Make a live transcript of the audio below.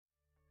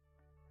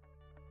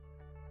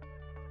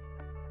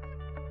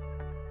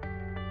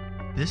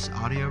This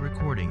audio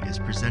recording is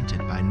presented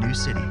by New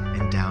City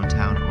in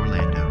downtown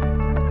Orlando.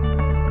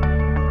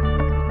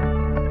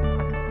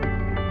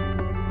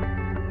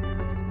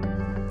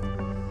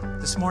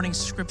 This morning's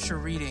scripture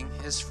reading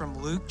is from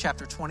Luke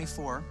chapter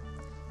 24,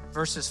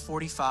 verses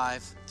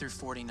 45 through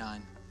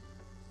 49.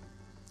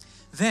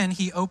 Then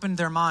he opened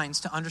their minds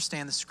to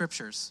understand the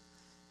scriptures,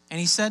 and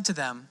he said to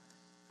them,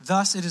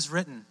 "Thus it is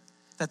written,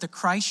 that the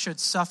Christ should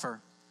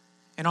suffer,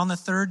 and on the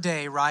third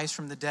day rise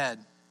from the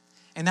dead,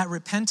 and that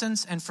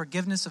repentance and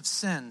forgiveness of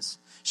sins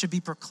should be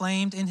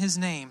proclaimed in his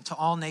name to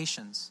all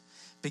nations,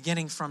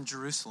 beginning from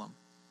Jerusalem.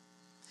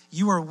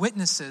 You are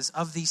witnesses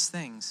of these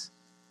things.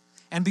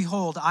 And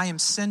behold, I am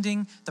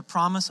sending the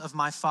promise of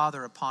my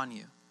Father upon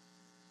you.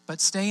 But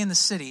stay in the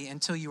city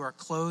until you are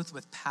clothed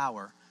with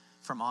power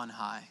from on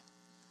high."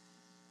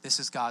 This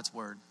is God's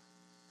word.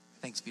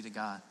 Thanks be to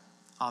God.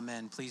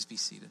 Amen. Please be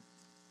seated.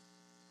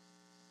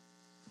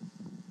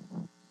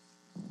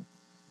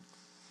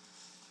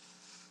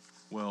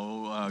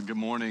 Well, good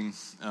morning.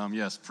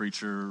 Yes,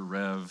 preacher,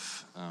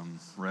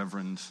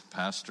 reverend,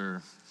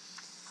 pastor,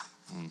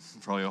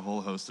 probably a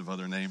whole host of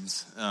other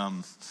names.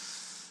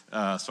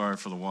 Sorry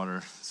for the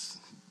water. It's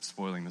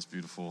spoiling this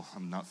beautiful.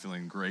 I'm not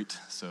feeling great,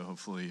 so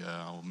hopefully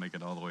I'll make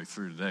it all the way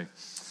through today.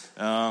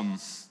 So I'm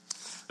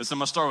going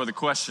to start with a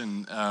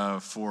question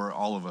for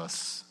all of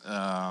us,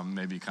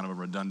 maybe kind of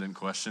a redundant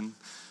question.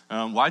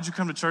 Why'd you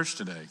come to church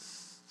today?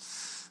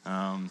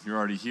 You're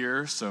already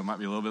here, so it might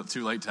be a little bit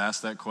too late to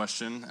ask that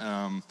question.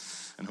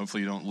 And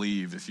hopefully you don't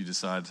leave if you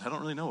decide, I don't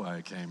really know why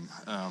I came.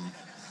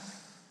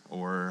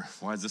 Or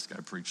why is this guy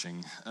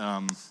preaching?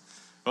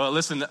 Well,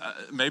 listen,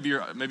 maybe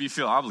you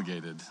feel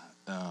obligated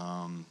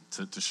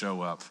to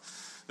show up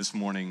this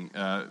morning.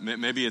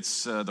 Maybe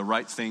it's the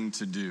right thing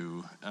to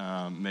do.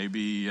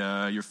 Maybe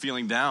you're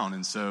feeling down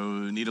and so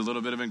need a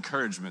little bit of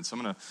encouragement. So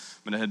I'm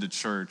gonna head to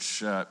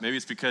church. Maybe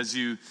it's because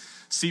you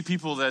see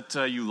people that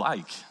you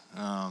like.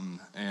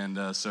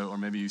 Or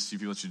maybe you see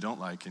people that you don't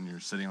like and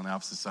you're sitting on the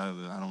opposite side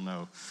of I don't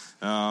know.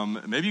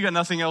 Maybe you got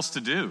nothing else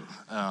to do.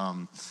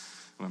 I'm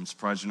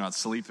surprised you're not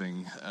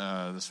sleeping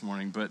this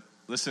morning. But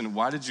listen,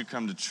 why did you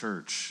come to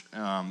church?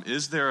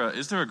 Is there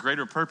a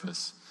greater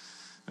purpose?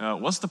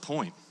 What's the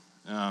point?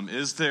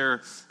 Is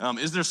there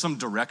some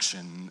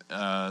direction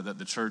that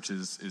the church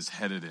is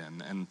headed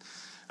in? And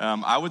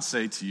I would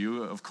say to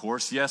you, of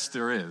course, yes,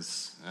 there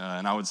is.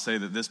 And I would say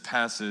that this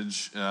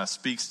passage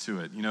speaks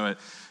to it. You know,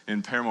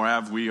 in Paramore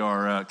Ave, we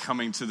are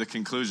coming to the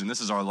conclusion.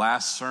 This is our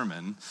last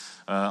sermon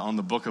on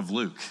the book of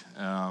Luke.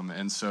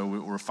 And so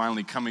we're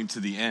finally coming to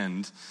the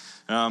end.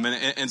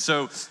 And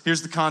so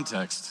here's the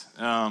context.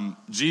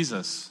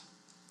 Jesus,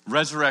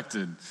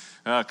 resurrected,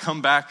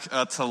 come back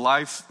to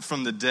life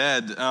from the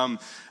dead.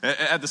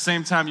 At the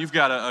same time, you've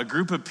got a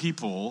group of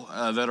people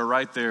that are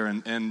right there,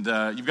 and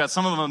you've got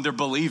some of them, they're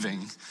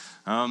believing,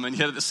 and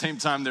yet at the same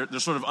time, they're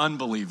sort of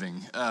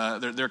unbelieving.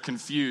 They're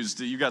confused.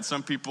 You've got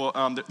some people,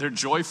 they're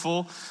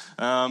joyful,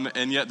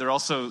 and yet they're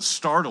also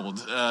startled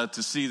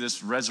to see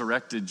this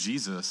resurrected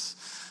Jesus.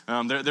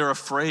 They're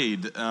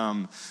afraid.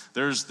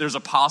 There's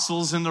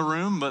apostles in the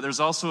room, but there's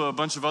also a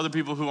bunch of other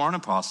people who aren't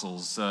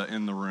apostles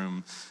in the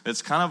room.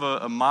 It's kind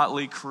of a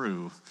motley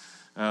crew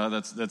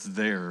that's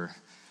there.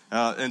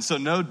 And so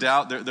no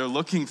doubt they're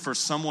looking for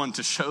someone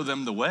to show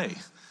them the way.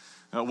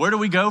 Where do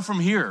we go from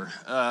here?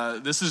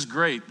 This is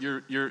great.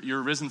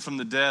 You're risen from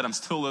the dead. I'm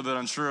still a little bit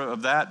unsure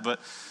of that, but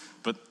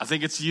I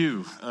think it's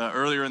you.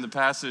 Earlier in the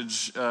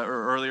passage,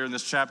 or earlier in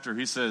this chapter,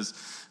 he says,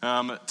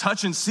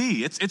 touch and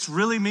see. It's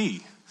really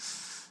me.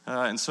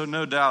 And so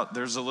no doubt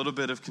there's a little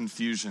bit of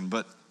confusion,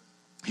 but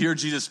here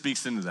Jesus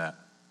speaks into that.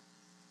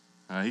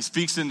 He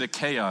speaks into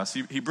chaos.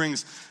 He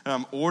brings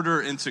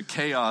order into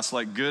chaos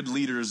like good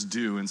leaders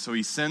do, and so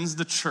he sends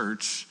the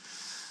church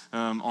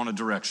on a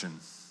direction.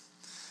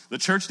 The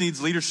church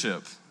needs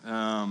leadership.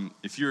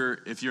 If you're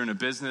in a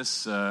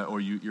business or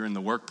you're in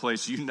the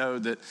workplace, you know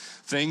that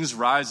things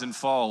rise and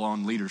fall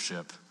on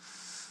leadership.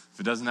 If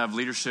it doesn't have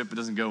leadership, it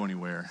doesn't go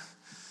anywhere.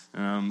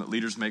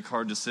 Leaders make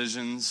hard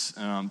decisions,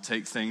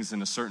 take things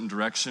in a certain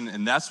direction,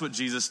 and that's what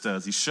Jesus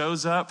does. He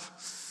shows up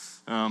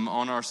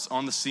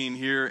on the scene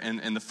here,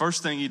 and the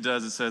first thing he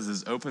does, it says,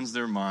 is opens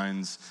their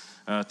minds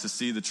to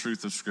see the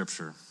truth of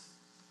Scripture.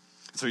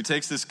 So he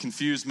takes this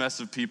confused mess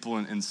of people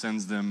and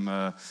sends them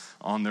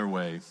on their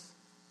way.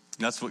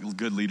 That's what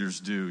good leaders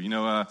do. You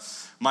know,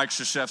 Mike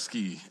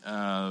Krzyzewski,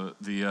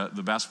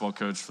 the basketball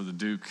coach for the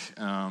Duke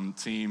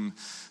team,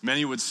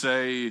 many would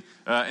say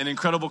an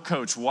incredible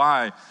coach.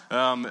 Why?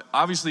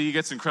 Obviously, he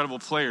gets incredible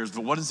players,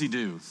 but what does he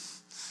do?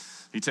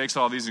 He takes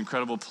all these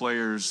incredible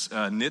players,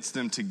 knits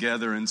them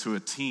together into a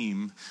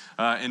team,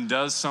 and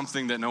does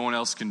something that no one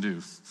else can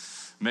do.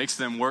 Makes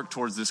them work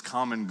towards this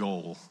common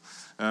goal.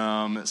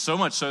 So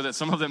much so that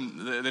some of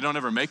them, they don't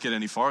ever make it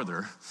any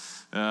farther.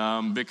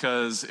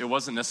 Because it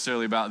wasn't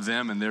necessarily about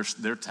them and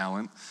their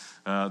talent,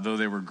 though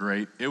they were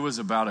great. It was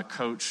about a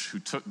coach who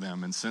took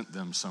them and sent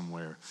them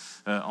somewhere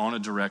on a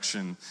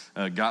direction,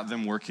 got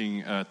them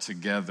working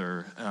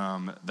together.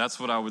 That's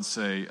what I would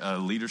say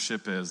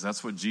leadership is.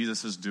 That's what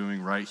Jesus is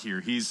doing right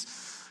here. He's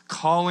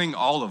calling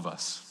all of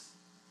us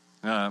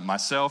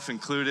myself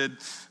included,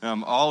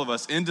 all of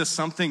us, into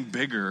something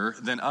bigger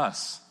than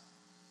us.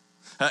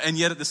 And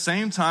yet at the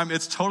same time,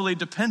 it's totally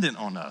dependent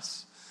on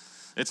us.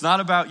 It's not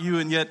about you,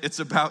 and yet it's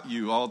about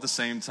you all at the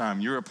same time.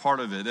 You're a part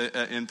of it.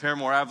 In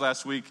Paramore Ave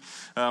last week,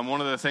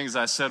 one of the things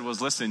I said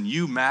was, listen,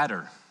 you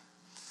matter.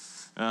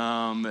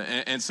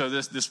 And so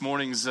this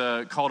morning's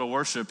call to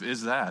worship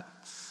is that.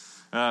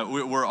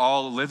 We're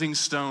all living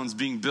stones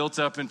being built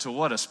up into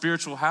what? A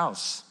spiritual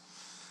house.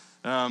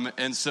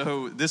 And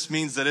so this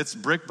means that it's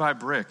brick by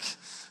brick.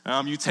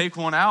 You take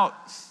one out,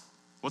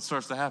 what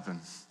starts to happen?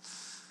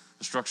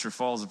 The structure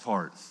falls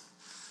apart.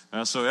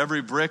 So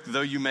every brick,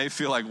 though you may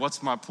feel like,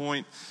 what's my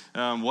point?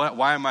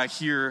 Why am I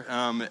here?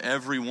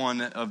 Every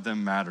one of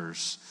them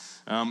matters.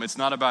 It's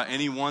not about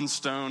any one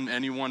stone,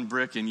 any one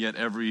brick, and yet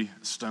every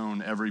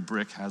stone, every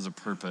brick has a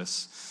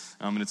purpose.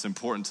 And it's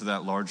important to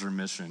that larger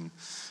mission.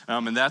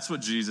 And that's what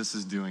Jesus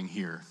is doing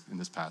here in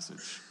this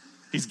passage.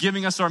 He's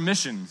giving us our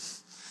mission,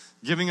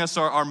 giving us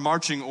our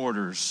marching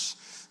orders.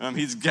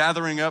 He's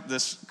gathering up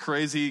this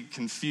crazy,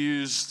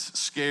 confused,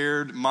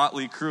 scared,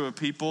 motley crew of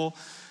people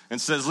and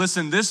says,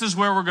 listen, this is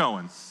where we're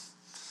going.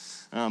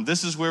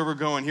 This is where we're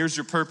going. Here's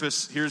your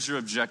purpose. Here's your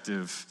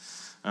objective.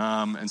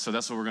 And so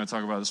that's what we're going to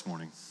talk about this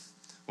morning.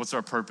 What's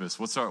our purpose?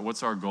 What's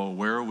our goal?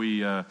 Where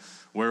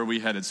are we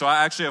headed? So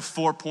I actually have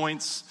 4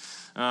 points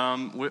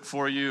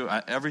for you.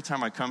 Every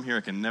time I come here,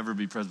 I can never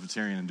be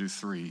Presbyterian and do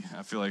 3.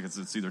 I feel like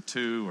it's either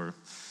 2 or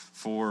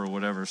 4 or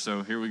whatever.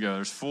 So here we go.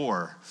 There's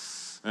 4.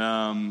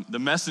 The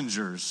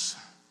messengers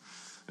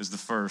is the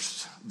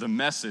first. The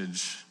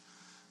message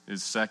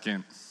is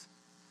second.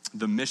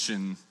 The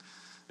mission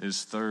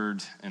is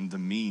third. And the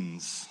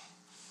means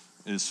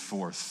is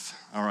fourth.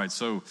 All right,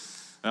 so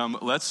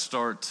let's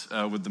start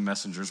with the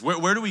messengers.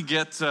 Where do we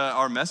get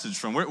our message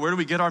from? Where do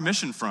we get our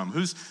mission from?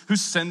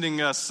 Who's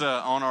sending us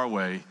on our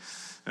way?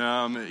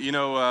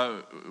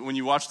 When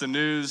you watch the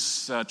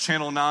news,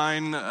 Channel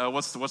 9,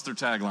 what's their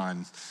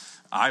tagline?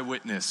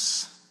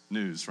 Eyewitness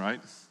news, right?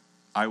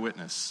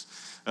 Eyewitness.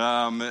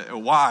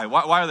 Why?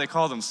 Why do they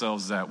call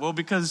themselves that? Well,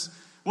 because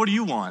what do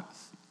you want?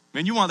 I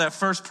mean, you want that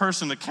first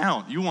person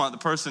account. You want the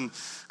person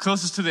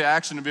closest to the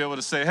action to be able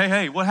to say,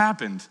 hey, what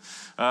happened?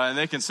 And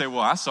they can say,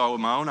 well, I saw it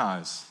with my own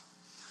eyes.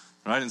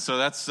 Right? And so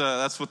that's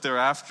what they're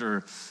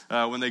after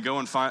when they go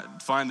and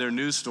find their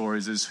news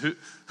stories is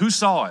who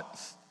saw it?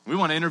 We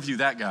want to interview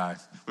that guy.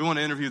 We want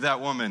to interview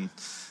that woman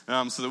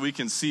so that we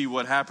can see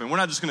what happened. We're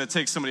not just going to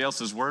take somebody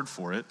else's word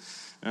for it.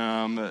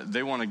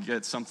 They want to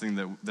get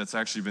something that's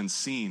actually been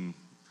seen.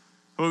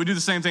 But we do the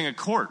same thing at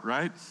court,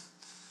 right?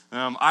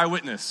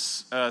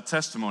 Eyewitness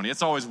testimony.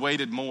 It's always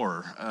weighted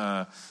more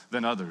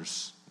than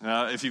others.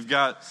 If you've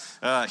got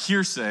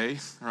hearsay,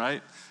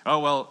 right? Oh,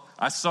 well,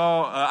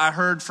 I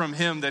heard from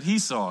him that he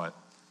saw it.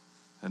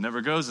 It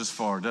never goes as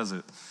far, does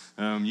it?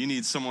 You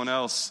need someone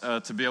else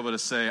to be able to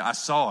say, I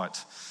saw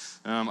it.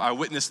 I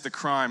witnessed the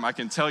crime. I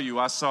can tell you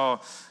I saw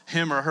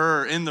him or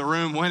her in the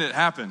room when it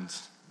happened.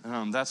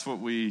 That's what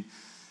we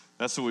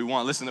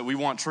want. Listen, that we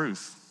want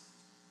truth.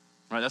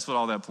 Right? That's what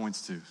all that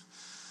points to.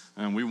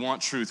 We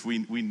want truth.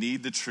 We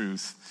need the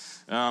truth.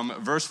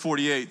 Verse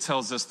 48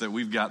 tells us that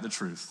we've got the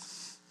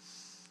truth.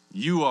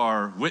 You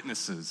are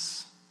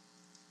witnesses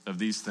of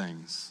these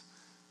things.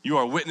 You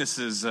are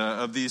witnesses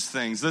of these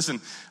things. Listen,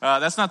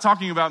 that's not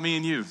talking about me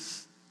and you.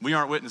 We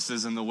aren't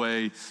witnesses in the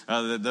way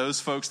that those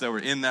folks that were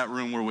in that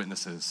room were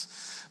witnesses.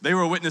 They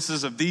were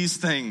witnesses of these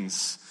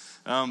things.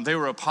 They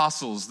were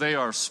apostles. They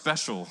are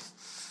special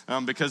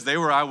because they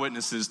were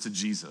eyewitnesses to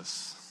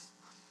Jesus.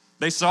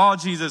 They saw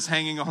Jesus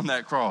hanging on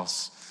that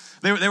cross.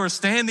 They were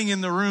standing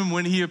in the room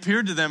when he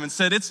appeared to them and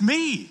said, it's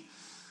me.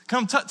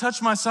 Come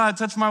touch my side,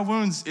 touch my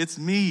wounds. It's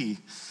me.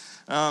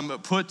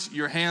 Put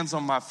your hands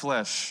on my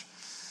flesh.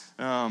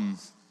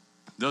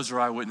 Those are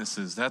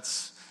eyewitnesses.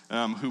 That's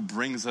who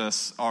brings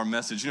us our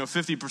message.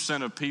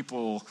 50% of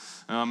people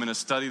in a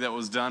study that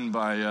was done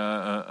by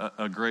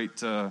a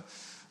great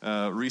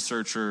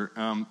researcher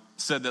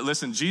said that,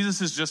 listen,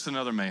 Jesus is just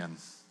another man.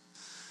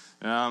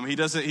 He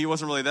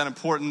wasn't really that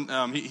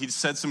important. He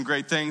said some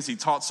great things. He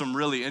taught some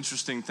really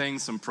interesting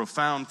things, some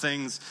profound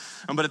things.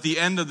 But at the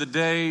end of the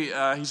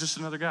day, he's just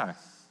another guy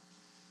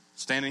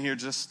standing here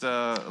just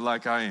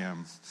like I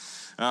am.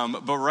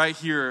 But right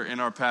here in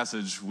our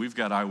passage, we've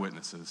got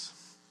eyewitnesses.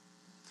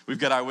 We've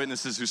got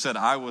eyewitnesses who said,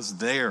 I was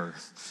there.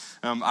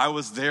 I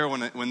was there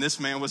when this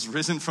man was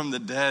risen from the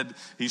dead.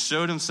 He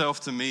showed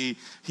himself to me.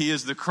 He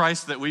is the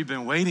Christ that we've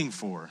been waiting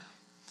for.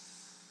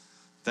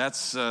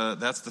 That's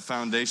the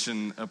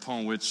foundation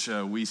upon which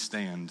we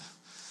stand.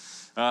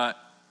 And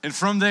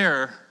from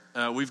there,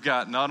 we've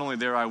got not only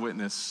their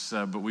eyewitness,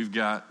 but we've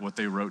got what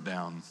they wrote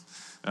down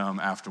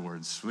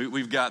afterwards.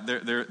 We've got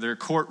their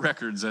court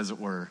records, as it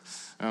were,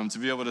 to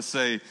be able to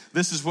say,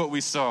 this is what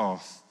we saw.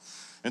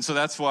 And so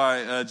that's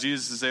why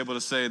Jesus is able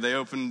to say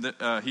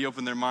he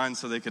opened their minds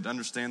so they could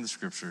understand the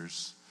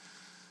scriptures.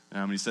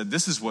 He said,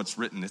 this is what's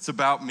written. It's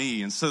about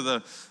me. And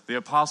so the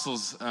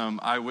apostles'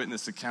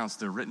 eyewitness accounts,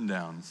 they're written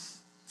down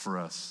for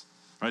us.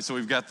 right? So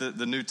we've got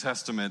the New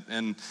Testament,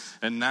 and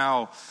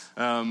now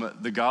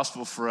the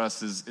gospel for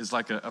us is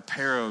like a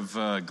pair of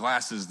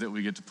glasses that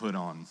we get to put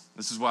on.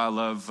 This is why I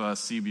love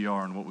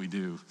CBR and what we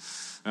do.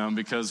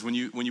 Because when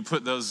you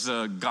put those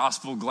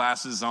gospel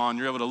glasses on,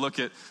 you're able to look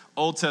at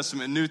Old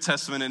Testament, New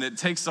Testament, and it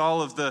takes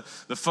all of the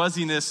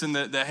fuzziness and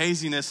the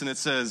haziness, and it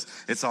says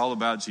it's all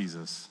about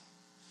Jesus.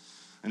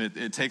 And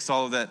it takes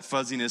all of that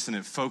fuzziness and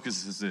it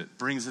focuses it,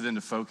 brings it into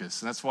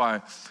focus. And that's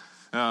why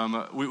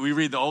we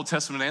read the Old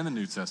Testament and the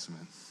New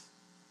Testament.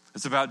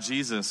 It's about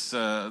Jesus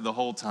the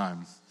whole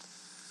time.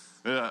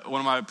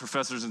 One of my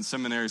professors in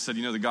seminary said,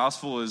 the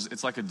gospel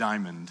it's like a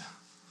diamond.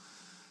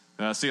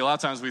 See, a lot of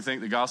times we think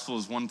the gospel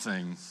is one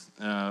thing,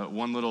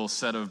 one little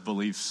set of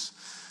beliefs.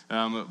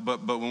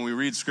 But when we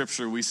read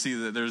Scripture, we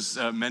see that there's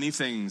many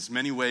things,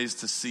 many ways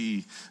to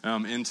see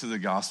into the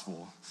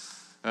gospel.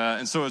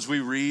 And so as we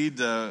read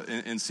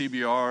in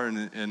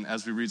CBR and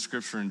as we read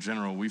Scripture in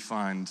general, we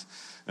find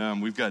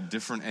we've got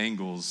different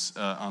angles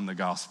on the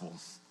gospel.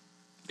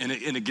 And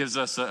it gives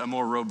us a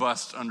more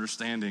robust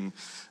understanding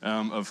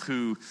of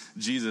who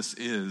Jesus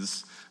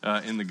is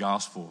in the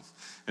gospel.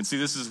 And see,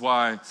 this is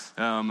why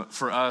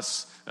for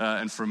us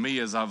and for me,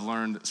 as I've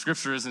learned,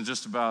 Scripture isn't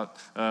just about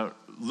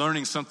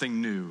learning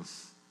something new.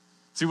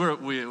 See,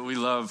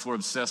 we're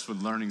obsessed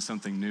with learning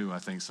something new, I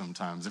think,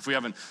 sometimes. If we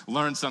haven't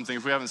learned something,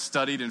 if we haven't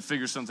studied and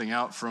figured something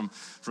out from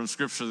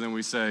Scripture, then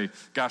we say,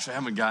 gosh, I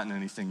haven't gotten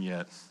anything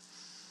yet.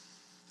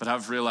 But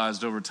I've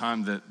realized over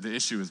time that the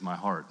issue is my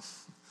heart.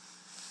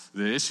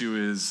 The issue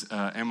is,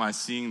 am I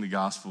seeing the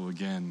gospel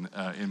again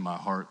in my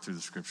heart through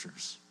the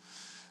Scriptures?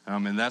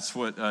 And that's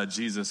what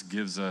Jesus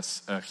gives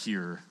us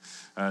here.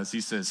 As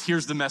he says,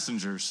 here's the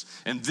messengers,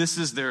 and this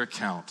is their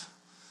account.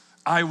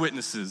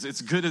 Eyewitnesses, it's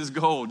good as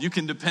gold. You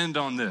can depend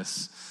on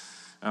this.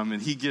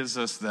 And he gives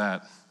us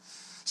that.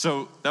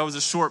 So that was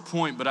a short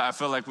point, but I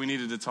felt like we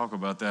needed to talk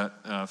about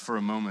that for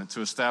a moment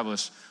to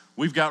establish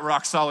we've got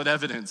rock solid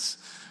evidence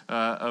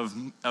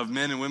of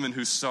men and women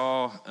who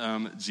saw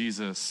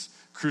Jesus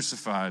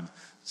crucified,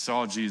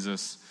 saw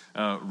Jesus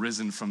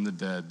risen from the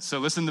dead. So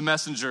listen to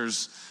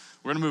messengers.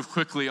 We're going to move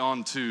quickly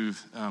on to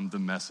the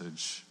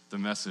message. The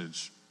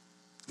message.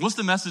 What's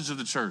the message of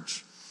the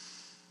church?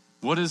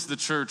 What is the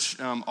church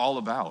all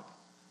about?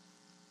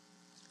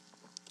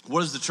 What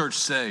does the church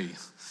say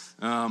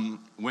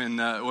when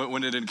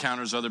it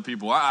encounters other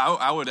people?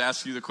 I would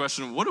ask you the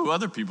question, what do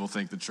other people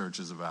think the church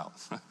is about?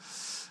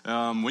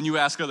 When you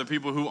ask other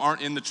people who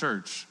aren't in the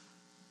church,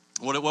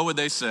 what would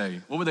they say?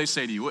 What would they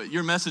say to you?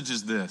 Your message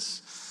is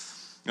this.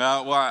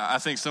 Well, I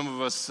think some of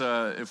us,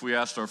 if we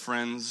asked our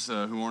friends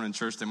who aren't in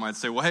church, they might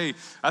say, well, hey,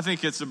 I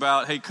think it's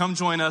about, hey, come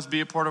join us,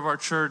 be a part of our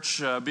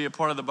church, be a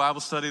part of the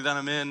Bible study that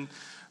I'm in.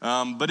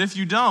 But if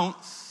you don't,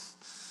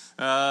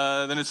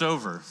 then it's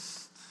over.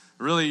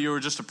 Really, you were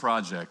just a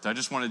project. I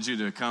just wanted you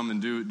to come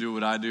and do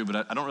what I do,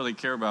 but I don't really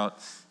care about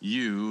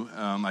you.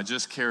 I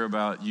just care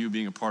about you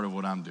being a part of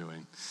what I'm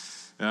doing.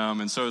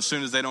 And so as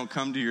soon as they don't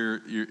come to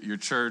your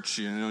church,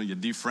 you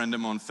defriend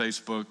them on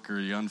Facebook or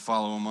you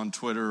unfollow them on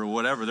Twitter or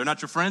whatever. They're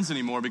not your friends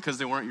anymore because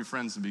they weren't your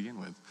friends to begin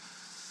with.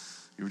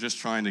 You were just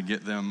trying to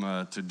get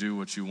them to do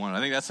what you want. I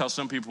think that's how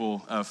some people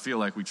feel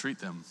like we treat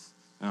them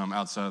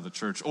outside of the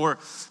church. Or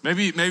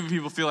maybe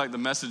people feel like the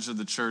message of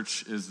the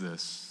church is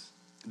this.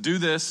 Do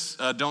this,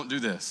 don't do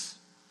this.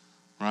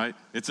 Right?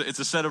 It's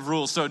a set of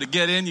rules. So to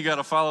get in, you got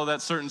to follow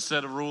that certain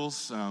set of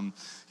rules. You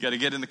got to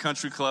get in the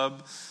country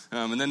club,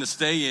 and then to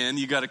stay in,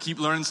 you got to keep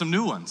learning some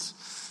new ones.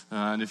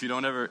 And if you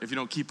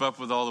don't keep up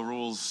with all the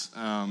rules,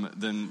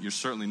 then you're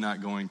certainly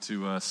not going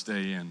to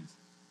stay in.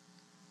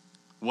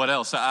 What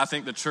else? I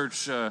think the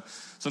church,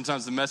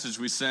 sometimes the message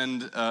we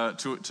send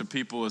to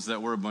people is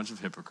that we're a bunch of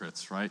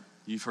hypocrites. Right?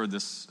 You've heard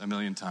this a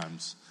million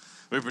times.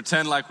 We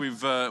pretend like we've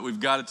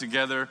got it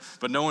together,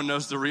 but no one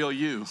knows the real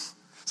you.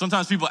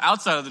 Sometimes people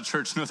outside of the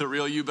church know the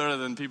real you better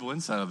than people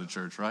inside of the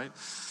church, right?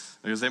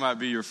 Because they might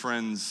be your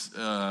friends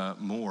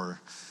more.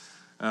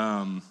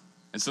 And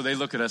so they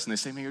look at us and they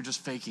say, man, you're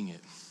just faking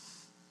it.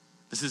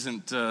 This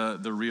isn't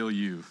the real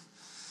you.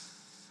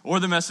 Or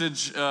the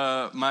message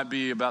might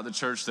be about the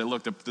church that,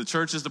 look, the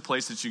church is the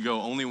place that you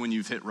go only when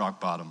you've hit rock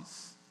bottom.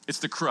 It's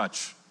the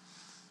crutch,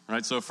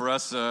 right? So for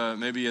us,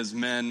 maybe as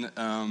men,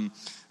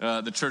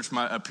 the church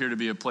might appear to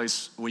be a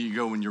place where you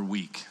go when you're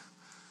weak.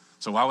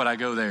 So why would I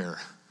go there?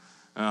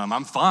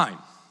 I'm fine.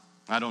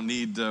 I don't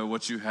need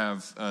what you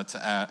have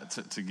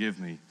to give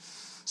me.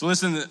 So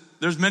listen,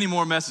 there's many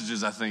more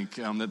messages, I think,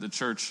 that the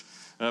church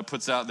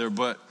puts out there.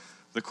 But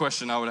the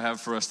question I would have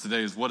for us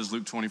today is, what does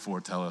Luke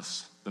 24 tell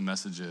us the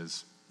message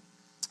is?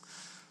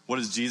 What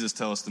does Jesus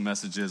tell us the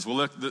message is? Well,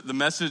 look, the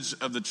message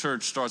of the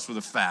church starts with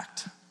a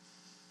fact.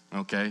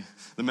 Okay?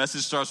 The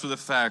message starts with a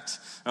fact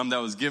that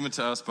was given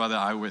to us by the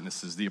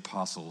eyewitnesses, the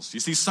apostles. You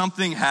see,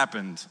 something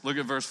happened. Look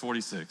at verse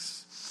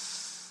 46.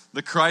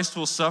 The Christ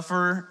will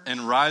suffer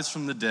and rise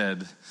from the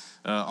dead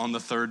on the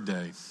third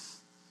day.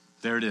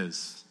 There it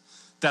is.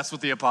 That's what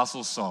the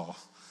apostles saw.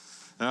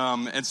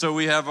 And so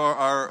we have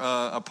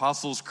our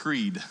Apostles'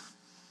 Creed.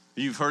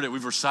 You've heard it.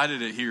 We've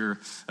recited it here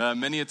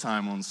many a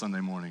time on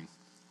Sunday morning.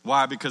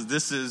 Why? Because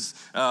these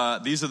are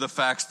the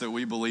facts that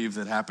we believe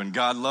that happened.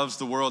 God loves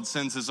the world,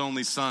 sends his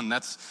only son.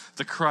 That's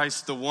the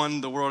Christ, the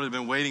one the world had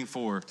been waiting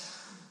for.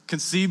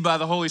 Conceived by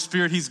the Holy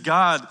Spirit, he's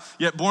God,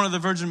 yet born of the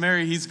Virgin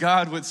Mary, he's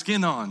God with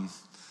skin on.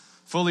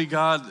 Fully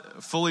God,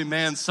 fully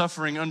man,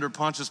 suffering under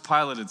Pontius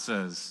Pilate, it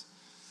says.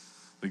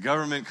 The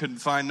government couldn't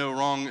find no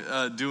wrong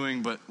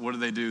doing, but what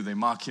do? They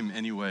mock him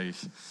anyway.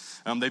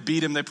 They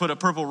beat him, they put a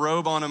purple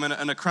robe on him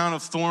and a crown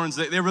of thorns.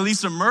 They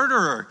release a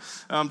murderer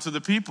to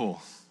the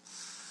people.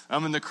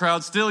 And the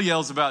crowd still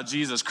yells about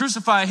Jesus.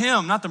 Crucify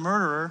him, not the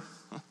murderer.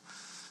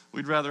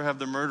 We'd rather have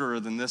the murderer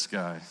than this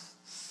guy,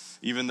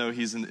 even though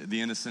he's the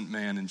innocent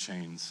man in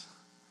chains.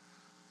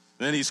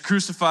 Then he's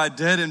crucified,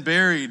 dead and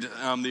buried,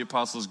 the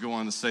apostles go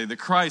on to say. The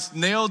Christ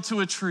nailed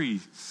to a tree,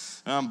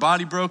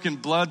 body broken,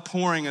 blood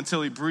pouring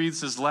until he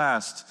breathes his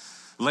last.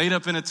 Laid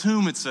up in a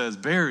tomb, it says,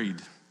 buried.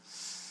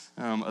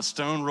 A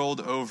stone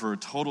rolled over,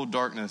 total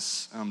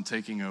darkness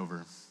taking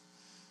over.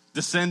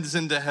 Descends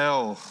into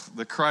hell,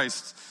 the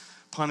Christ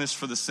punished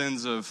for the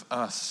sins of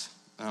us,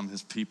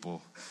 his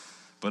people.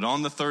 But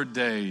on the third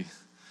day,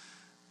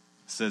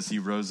 says he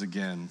rose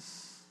again.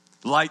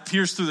 Light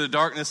pierced through the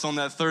darkness on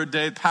that third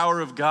day. Power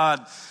of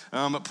God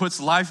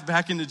puts life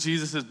back into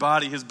Jesus'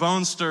 body. His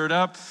bones stirred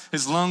up.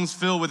 His lungs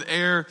fill with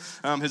air.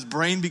 His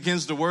brain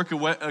begins to work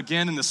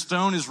again, and the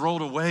stone is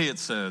rolled away, it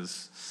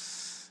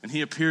says. And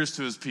he appears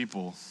to his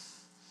people.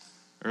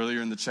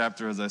 Earlier in the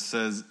chapter, as I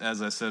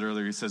said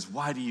earlier, he says,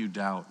 why do you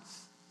doubt?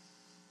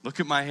 Look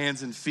at my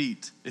hands and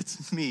feet.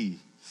 It's me.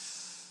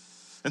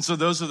 And so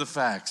those are the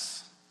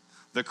facts.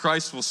 That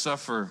Christ will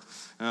suffer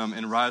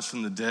and rise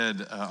from the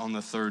dead on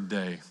the third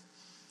day.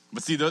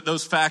 But see,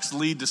 those facts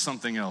lead to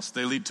something else.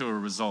 They lead to a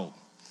result.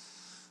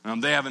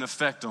 They have an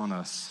effect on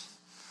us.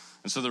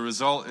 And so the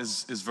result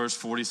is verse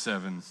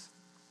 47.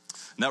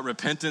 That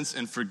repentance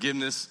and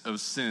forgiveness of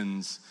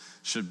sins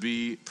should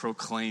be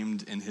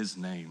proclaimed in his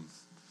name.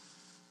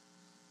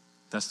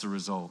 That's the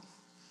result.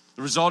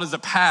 The result is a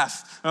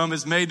path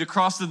is made to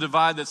cross the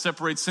divide that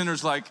separates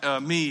sinners like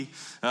me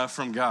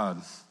from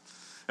God.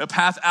 A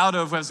path out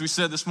of, as we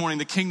said this morning,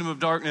 the kingdom of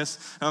darkness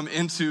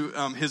into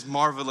his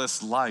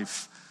marvelous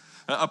life.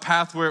 A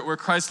path where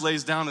Christ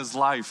lays down his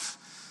life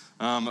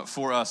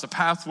for us. A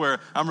path where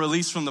I'm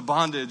released from the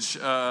bondage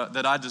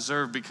that I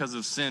deserve because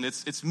of sin.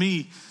 It's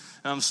me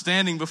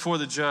standing before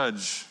the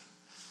judge.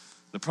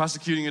 The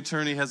prosecuting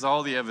attorney has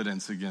all the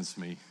evidence against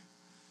me.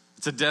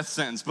 It's a death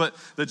sentence. But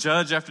the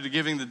judge, after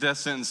giving the death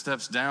sentence,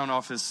 steps down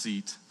off his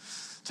seat,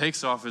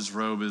 takes off his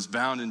robe, is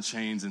bound in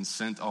chains, and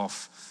sent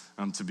off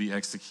to be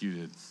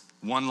executed.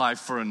 One life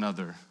for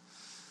another.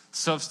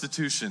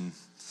 Substitution.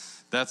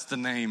 That's the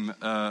name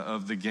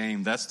of the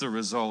game. That's the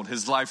result.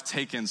 His life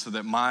taken so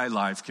that my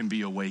life can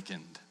be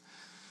awakened.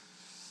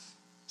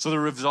 So the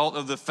result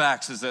of the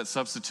facts is that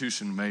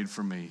substitution made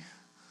for me.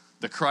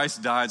 The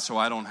Christ died so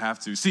I don't have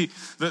to. See,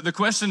 the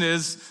question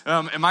is,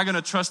 am I going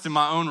to trust in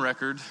my own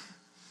record?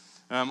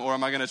 Or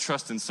am I going to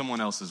trust in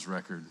someone else's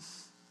record?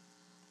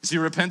 You see,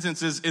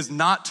 repentance is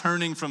not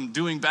turning from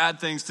doing bad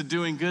things to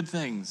doing good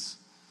things.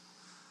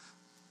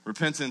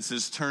 Repentance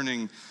is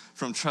turning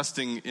from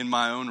trusting in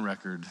my own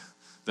record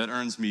that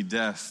earns me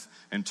death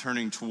and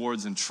turning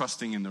towards and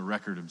trusting in the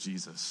record of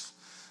Jesus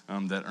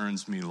that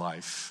earns me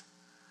life.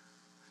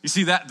 You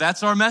see,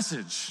 that's our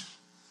message.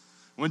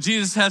 When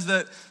Jesus has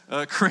that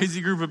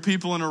crazy group of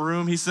people in a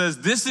room, he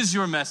says, this is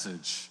your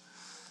message,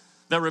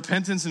 that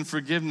repentance and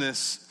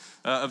forgiveness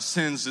of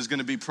sins is going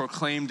to be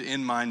proclaimed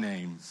in my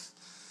name.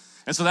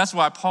 And so that's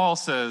why Paul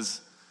says,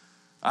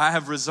 I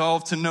have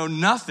resolved to know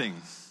nothing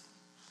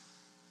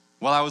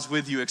while I was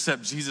with you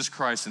except Jesus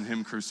Christ and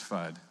him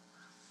crucified.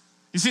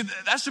 You see,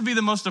 that should be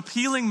the most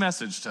appealing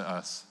message to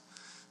us,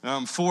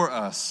 for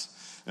us.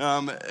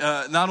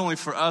 Not only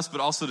for us,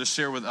 but also to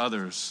share with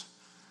others.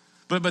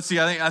 But see,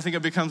 I think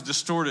it becomes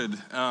distorted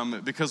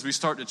because we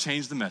start to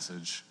change the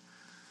message.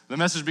 The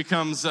message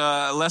becomes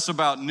less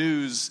about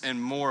news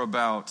and more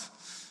about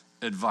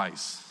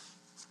advice,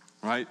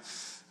 right?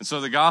 And so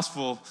the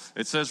gospel,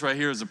 it says right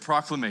here, is a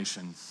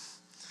proclamation,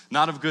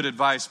 not of good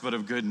advice, but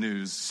of good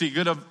news. See,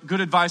 good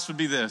advice would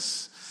be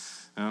this.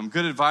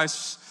 Good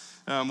advice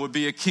would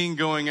be a king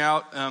going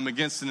out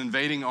against an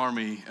invading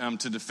army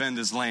to defend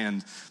his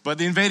land. But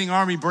the invading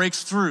army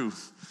breaks through,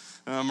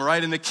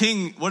 right? And the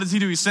king, what does he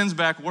do? He sends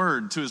back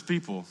word to his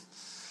people.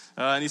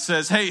 And he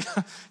says, hey,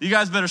 you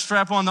guys better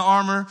strap on the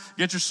armor,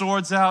 get your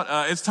swords out.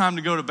 It's time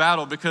to go to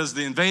battle because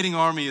the invading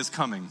army is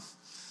coming.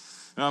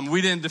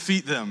 We didn't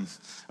defeat them.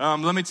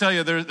 Let me tell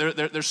you,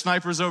 there's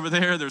snipers over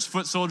there. There's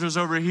foot soldiers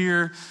over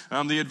here.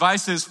 The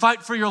advice is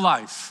fight for your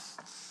life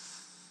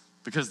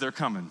because they're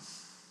coming.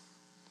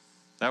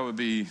 That would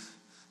be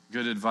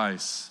good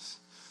advice.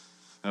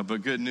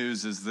 But good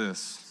news is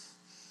this.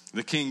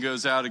 The king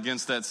goes out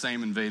against that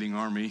same invading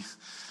army.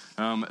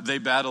 They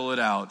battle it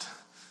out,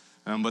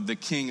 but the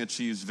king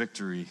achieves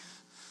victory.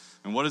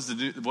 And what does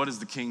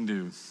the king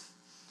do?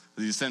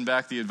 Does he send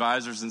back the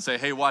advisors and say,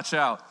 hey, watch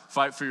out,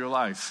 fight for your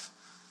life?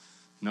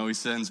 No, he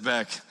sends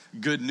back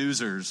good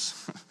newsers.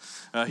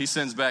 He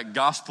sends back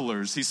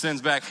gospelers. He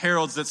sends back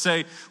heralds that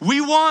say,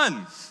 we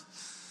won.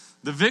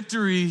 The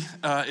victory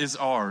is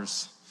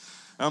ours.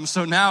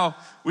 So now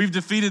we've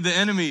defeated the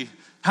enemy.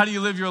 How do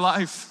you live your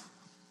life?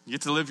 You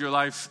get to live your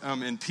life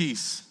in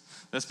peace.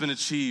 That's been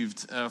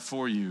achieved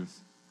for you.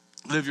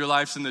 Live your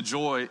lives in the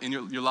joy, in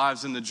your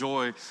lives in the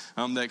joy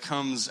that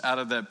comes out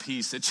of that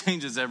peace. It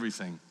changes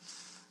everything.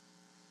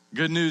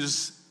 Good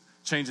news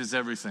changes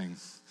everything.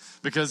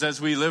 Because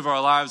as we live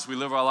our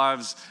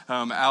lives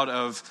out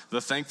of the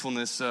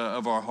thankfulness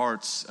of our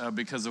hearts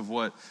because of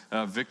what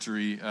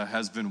victory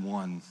has been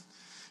won.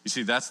 You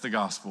see, that's the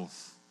gospel.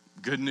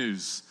 Good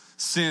news.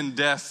 Sin,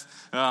 death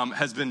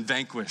has been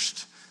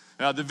vanquished.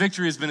 The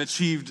victory has been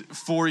achieved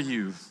for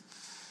you.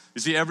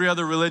 You see, every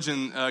other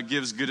religion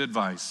gives good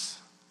advice.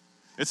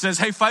 It says,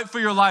 hey, fight for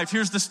your life.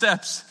 Here's the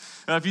steps.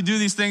 If you do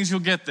these things, you'll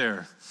get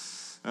there.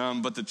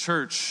 But the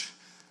church,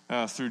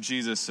 through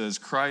Jesus, says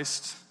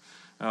Christ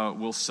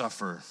will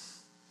suffer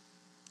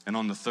and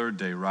on the third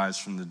day rise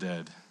from the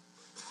dead.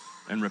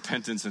 And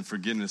repentance and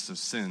forgiveness of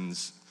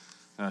sins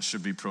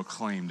should be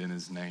proclaimed in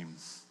his name.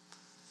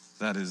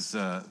 That is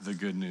the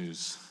good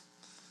news.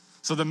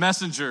 So the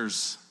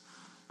messengers,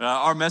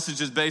 our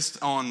message is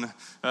based on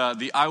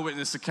the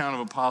eyewitness account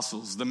of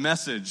apostles. The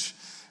message,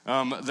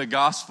 the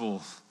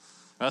gospel.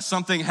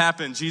 Something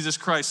happened. Jesus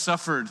Christ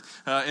suffered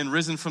and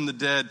risen from the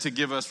dead to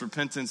give us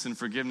repentance and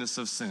forgiveness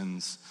of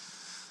sins.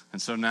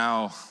 And so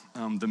now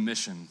the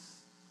mission.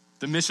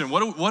 The mission,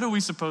 what are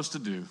we supposed to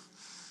do?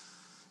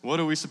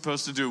 What are we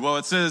supposed to do? Well,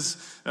 it says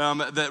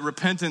that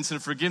repentance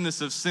and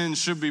forgiveness of sins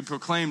should be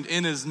proclaimed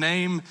in his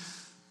name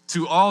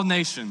to all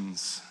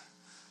nations,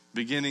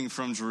 beginning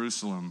from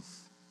Jerusalem.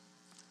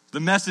 The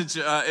message,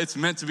 it's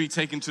meant to be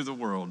taken to the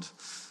world,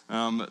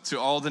 to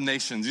all the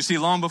nations. You see,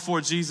 long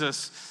before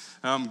Jesus,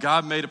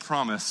 God made a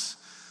promise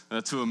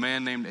to a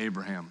man named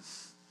Abraham.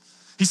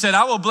 He said,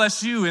 I will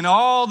bless you, and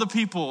all the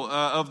people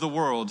of the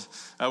world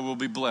will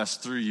be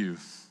blessed through you.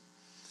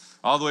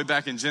 All the way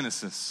back in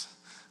Genesis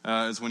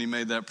is when he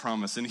made that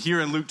promise. And here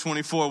in Luke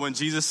 24, when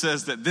Jesus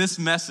says that this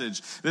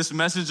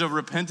message of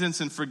repentance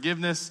and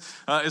forgiveness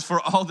is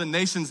for all the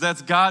nations,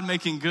 that's God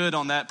making good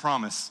on that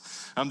promise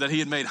that he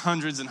had made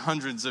hundreds and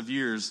hundreds of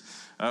years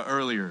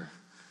earlier.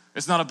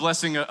 It's not a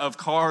blessing of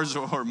cars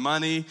or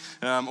money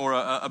or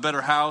a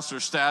better house or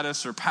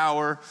status or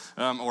power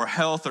or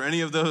health or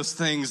any of those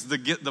things.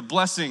 The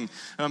blessing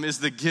is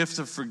the gift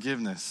of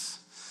forgiveness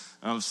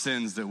of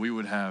sins that we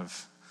would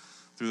have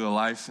through the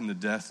life and the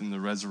death and the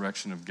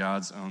resurrection of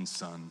God's own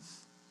Son.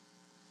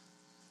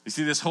 You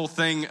see, this whole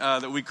thing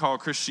that we call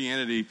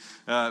Christianity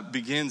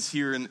begins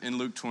here in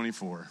Luke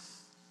 24.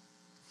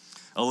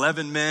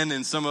 11 men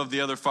and some of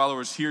the other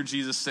followers hear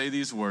Jesus say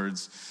these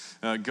words,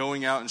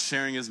 going out and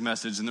sharing his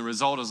message, and the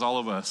result is all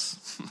of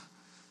us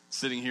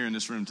sitting here in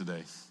this room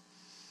today.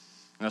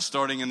 Now,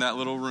 starting in that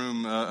little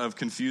room of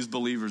confused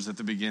believers at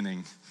the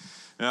beginning.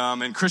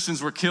 And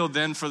Christians were killed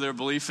then for their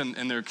belief,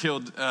 and they're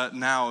killed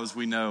now, as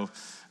we know,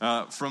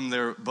 from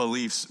their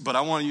beliefs. But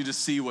I want you to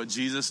see what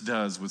Jesus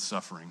does with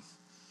suffering.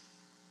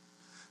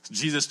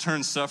 Jesus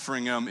turns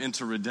suffering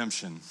into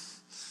redemption.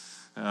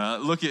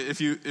 Look at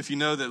if you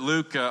know that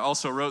Luke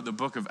also wrote the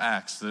book of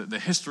Acts, the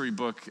history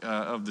book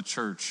of the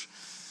church.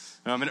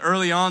 And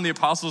early on, the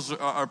apostles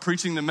are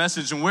preaching the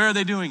message, and where are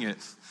they doing it?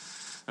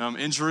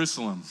 In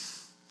Jerusalem,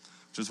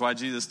 which is why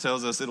Jesus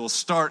tells us it'll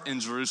start in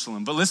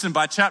Jerusalem. But listen,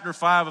 by chapter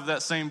 5 of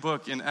that same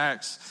book in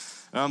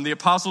Acts, the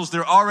apostles,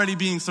 they're already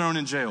being thrown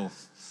in jail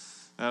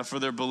for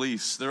their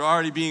beliefs. They're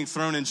already being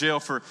thrown in jail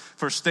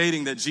for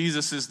stating that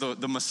Jesus is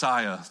the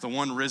Messiah, the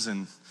one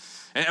risen.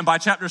 And by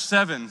chapter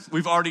 7,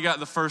 we've already got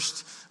the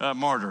first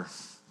martyr.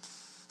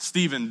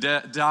 Stephen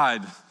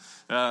died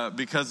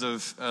because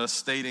of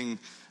stating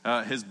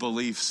his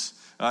beliefs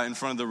in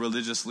front of the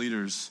religious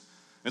leaders.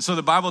 And so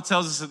the Bible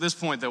tells us at this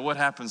point that what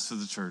happens to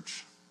the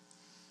church?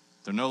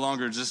 They're no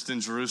longer just in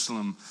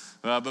Jerusalem,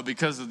 but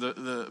because of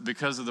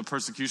the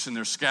persecution,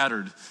 they're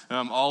scattered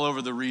all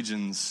over the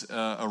regions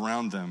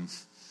around them.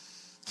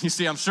 You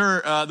see, I'm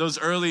sure those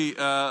early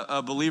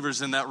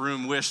believers in that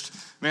room wished,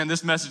 man,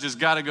 this message has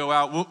got to go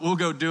out. We'll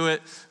go do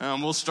it.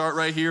 We'll start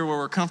right here where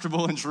we're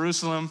comfortable in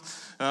Jerusalem.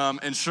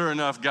 And sure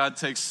enough, God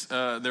takes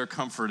their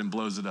comfort and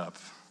blows it up.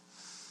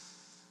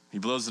 He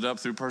blows it up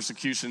through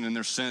persecution, and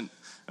they're sent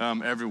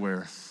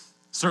everywhere.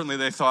 Certainly,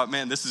 they thought,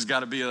 man, this has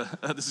got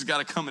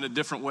to come in a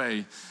different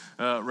way,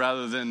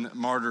 rather than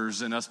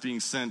martyrs and us being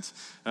sent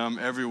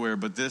everywhere.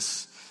 But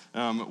this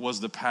was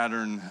the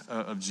pattern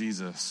of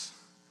Jesus.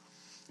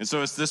 And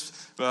so it's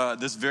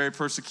this very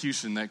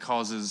persecution that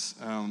causes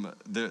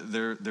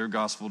their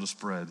gospel to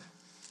spread.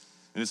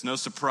 And it's no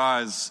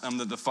surprise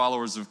that the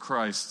followers of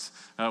Christ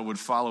would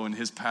follow in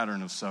his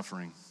pattern of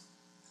suffering.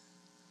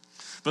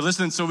 But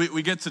listen, so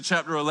we get to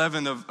chapter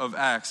 11 of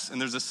Acts, and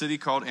there's a city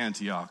called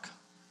Antioch.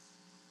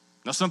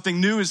 Now, something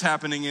new is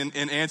happening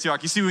in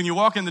Antioch. You see, when you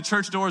walk in the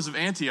church doors of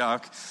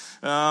Antioch,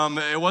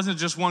 it wasn't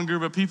just one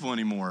group of people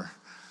anymore.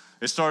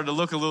 It started to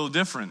look a little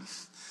different.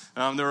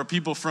 There were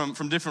people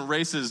from different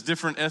races,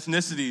 different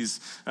ethnicities.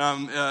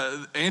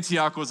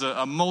 Antioch was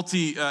a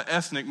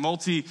multi-ethnic,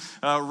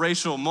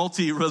 multi-racial,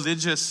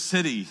 multi-religious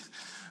city.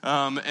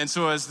 And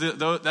so as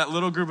that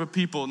little group of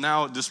people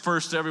now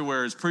dispersed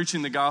everywhere is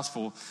preaching the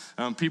gospel,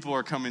 people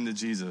are coming to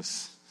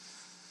Jesus.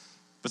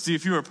 But see,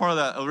 if you were a part of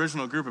that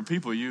original group of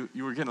people, you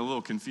were getting a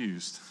little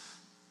confused.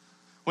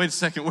 Wait a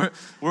second,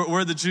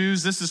 we're the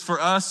Jews. This is for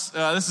us.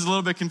 This is a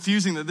little bit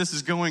confusing that this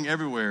is going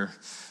everywhere.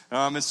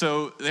 And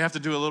so they have to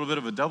do a little bit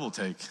of a double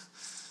take.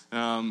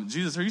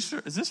 Jesus, are you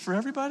sure? Is this for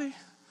everybody?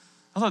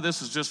 I thought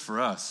this was just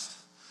for us.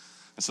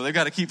 And so they've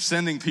got to keep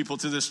sending people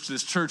to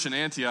this church in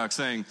Antioch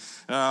saying,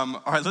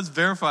 all right, let's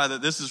verify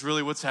that this is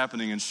really what's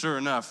happening. And sure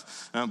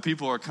enough,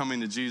 people are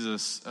coming to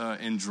Jesus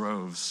in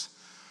droves.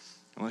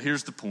 Well,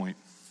 here's the point.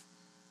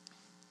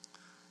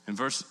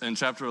 In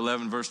chapter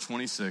 11, verse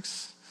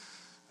 26,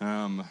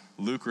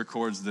 Luke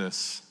records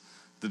this.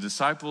 The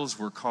disciples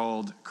were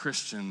called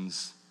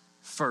Christians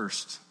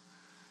first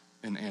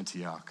in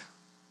Antioch.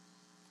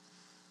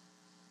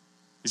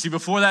 You see,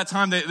 before that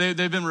time,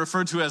 they've been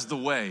referred to as the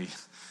way.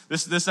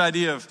 This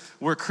idea of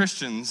we're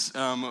Christians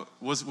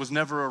was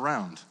never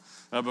around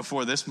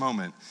before this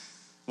moment.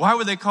 Why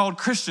were they called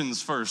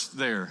Christians first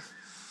there?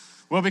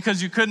 Well,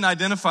 because you couldn't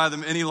identify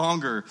them any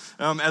longer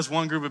as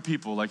one group of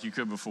people like you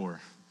could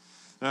before.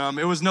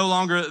 It was no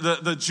longer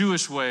the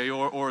Jewish way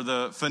or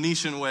the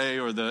Phoenician way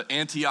or the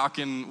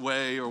Antiochian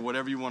way or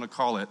whatever you want to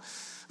call it.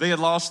 They had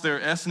lost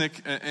their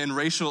ethnic and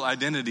racial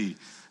identity.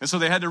 And so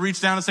they had to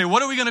reach down and say,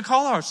 what are we going to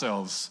call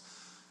ourselves?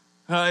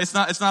 It's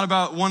not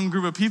about one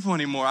group of people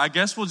anymore. I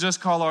guess we'll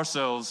just call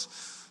ourselves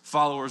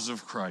followers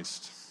of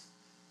Christ,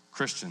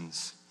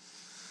 Christians.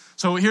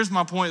 So here's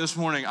my point this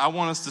morning. I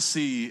want us to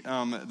see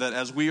that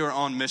as we are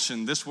on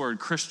mission, this word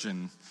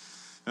Christian,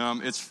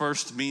 its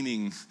first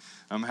meaning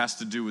has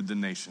to do with the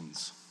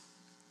nations.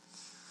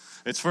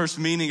 Its first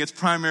meaning, its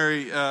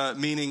primary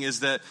meaning is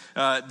that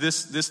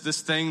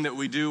this thing that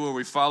we do where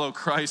we follow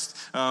Christ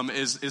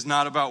is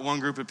not about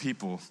one group of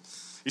people.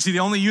 You see, the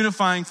only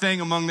unifying thing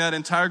among that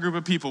entire group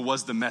of people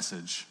was the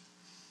message.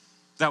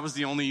 That was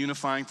the only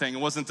unifying thing. It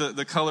wasn't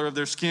the color of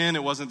their skin.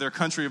 It wasn't their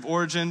country of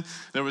origin.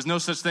 There was no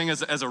such thing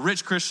as a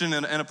rich Christian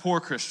and a poor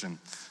Christian.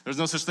 There was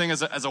no such thing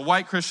as a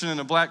white Christian and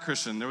a black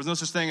Christian. There was no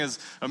such thing as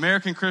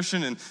American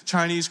Christian and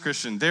Chinese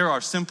Christian. There are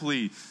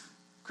simply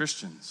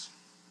Christians.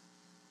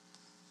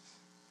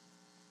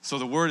 So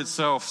the word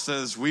itself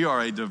says we are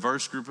a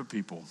diverse group of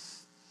people,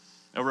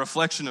 a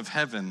reflection of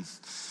heaven,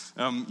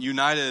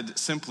 united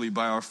simply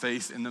by our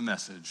faith in the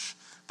message,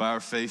 by our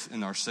faith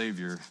in our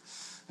Savior,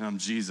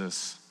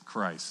 Jesus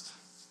Christ.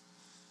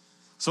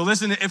 So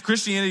listen, if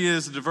Christianity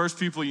is a diverse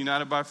people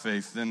united by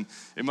faith, then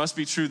it must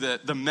be true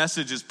that the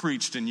message is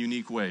preached in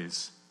unique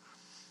ways.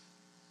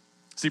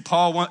 See,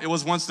 Paul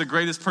was once the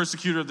greatest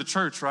persecutor of the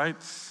church, right?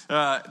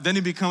 Then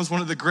he becomes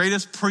one of the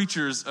greatest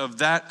preachers of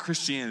that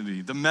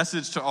Christianity, the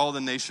message to all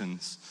the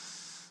nations.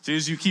 See,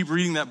 as you keep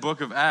reading that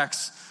book of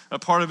Acts, a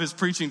part of his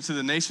preaching to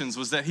the nations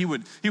was that he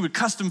would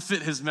custom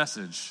fit his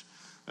message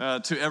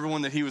to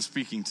everyone that he was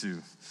speaking to.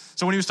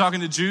 So when he was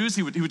talking to Jews,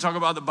 he would talk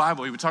about the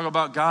Bible. He would talk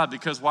about God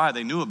because why?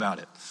 They knew about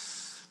it.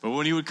 But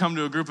when he would come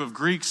to a group of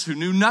Greeks who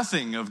knew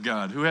nothing of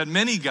God, who had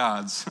many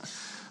gods,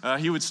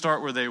 he would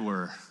start where they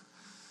were.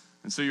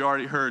 And so you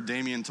already heard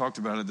Damien talked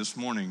about it this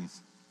morning.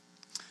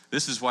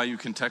 This is why you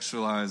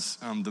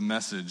contextualize the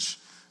message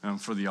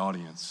for the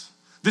audience.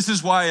 This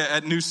is why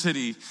at New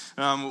City,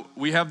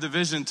 we have the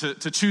vision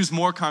to choose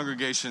more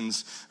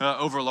congregations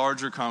over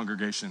larger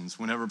congregations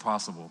whenever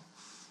possible.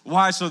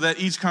 Why? So that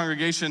each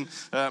congregation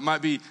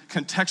might be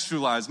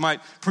contextualized,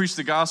 might preach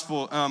the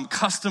gospel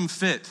custom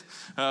fit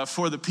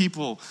for the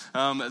people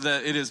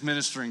that it is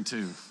ministering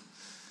to.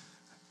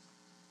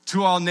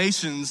 To all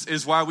nations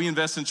is why we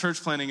invest in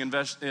church planting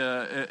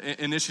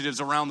initiatives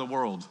around the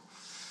world.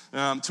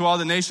 To all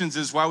the nations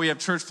is why we have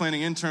church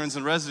planting interns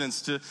and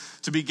residents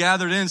to be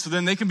gathered in so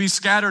then they can be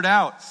scattered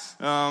out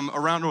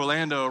around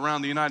Orlando,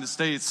 around the United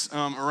States,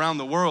 around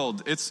the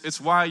world.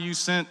 It's why you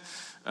sent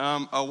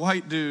a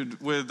white dude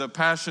with a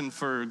passion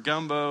for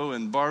gumbo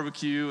and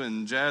barbecue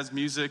and jazz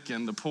music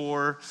and the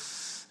poor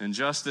and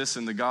justice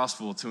and the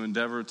gospel to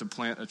endeavor to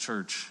plant a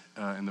church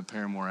in the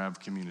Paramore Ave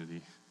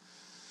community.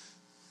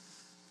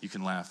 You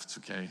can laugh, it's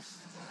okay.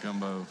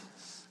 Gumbo,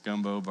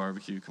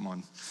 barbecue, come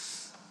on.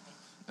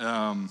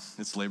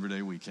 It's Labor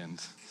Day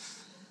weekend.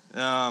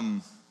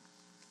 That's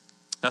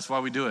why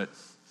we do it.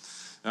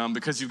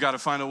 Because you've got to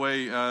find a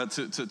way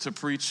to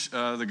preach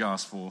the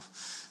gospel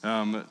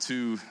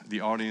to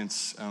the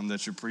audience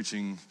that you're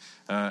preaching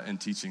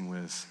and teaching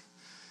with.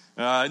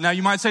 Now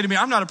you might say to me,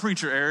 I'm not a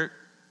preacher, Eric,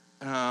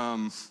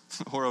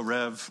 or a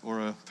rev,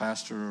 or a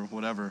pastor, or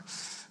whatever.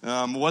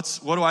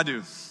 What do I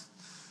do?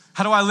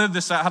 How do I live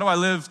this out? How do I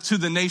live to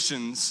the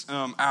nations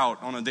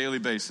out on a daily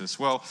basis?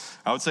 Well,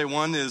 I would say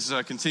one is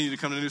continue to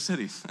come to New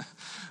City.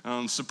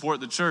 Support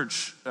the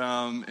church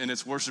in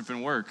its worship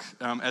and work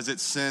as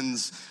it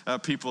sends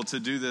people to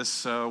do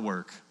this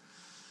work.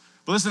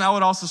 But listen, I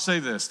would also say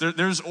this.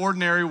 There's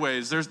ordinary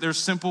ways. There's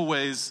simple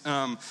ways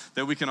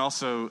that we can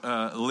also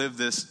live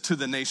this to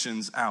the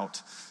nations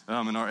out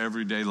in our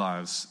everyday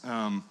lives.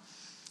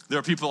 There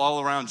are people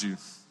all around you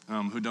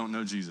who don't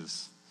know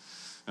Jesus.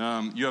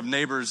 You have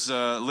neighbors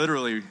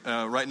literally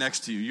right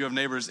next to you. You have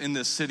neighbors in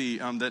this city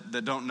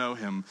that don't know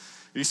him.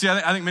 You see,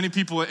 I think many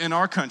people in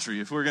our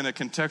country, if we're going to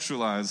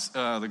contextualize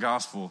the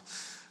gospel,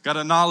 got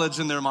a knowledge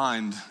in their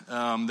mind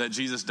that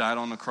Jesus died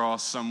on the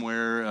cross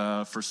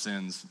somewhere for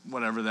sins,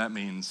 whatever that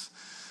means.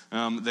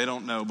 They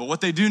don't know. But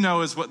what they do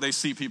know is what they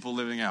see people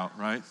living out,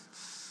 right?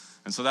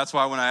 And so that's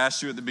why when I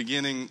asked you at the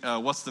beginning,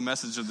 what's the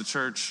message of the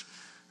church?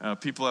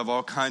 People have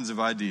all kinds of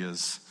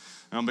ideas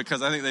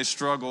because I think they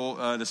struggle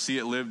to see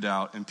it lived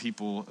out in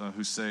people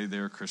who say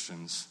they're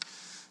Christians.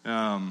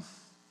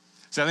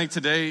 So I think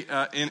today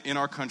in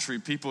our country,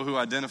 people who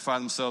identify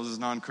themselves as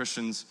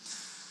non-Christians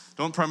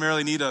don't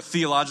primarily need a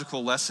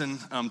theological lesson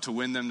to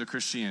win them to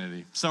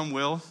Christianity. Some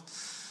will,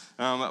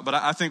 but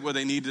I think what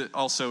they need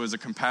also is a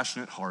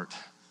compassionate heart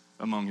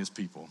among his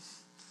people.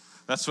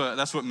 That's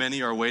what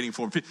many are waiting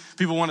for.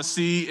 People want to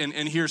see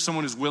and hear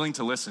someone who's willing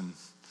to listen.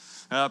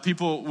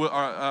 People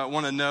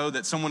want to know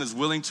that someone is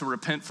willing to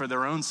repent for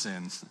their own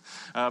sin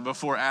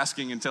before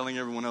asking and telling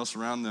everyone else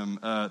around them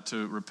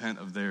to repent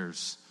of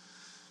theirs.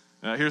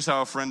 Here's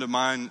how a friend of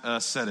mine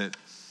said it.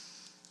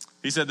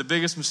 He said, the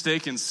biggest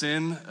mistake in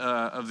sin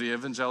of the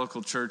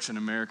evangelical church in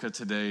America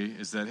today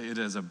is that it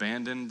has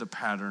abandoned the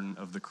pattern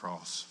of the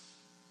cross.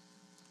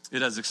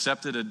 It has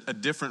accepted a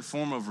different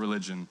form of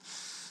religion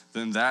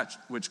than that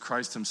which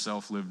Christ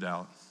himself lived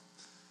out.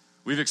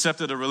 We've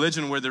accepted a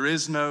religion where there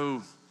is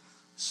no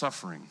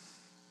suffering.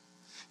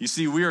 You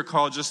see, we are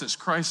called just as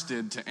Christ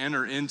did to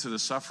enter into the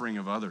suffering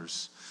of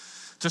others,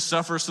 to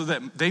suffer so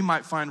that they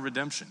might find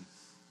redemption.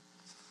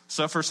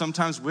 Suffer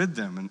sometimes with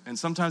them and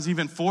sometimes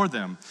even for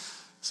them,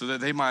 so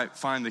that they might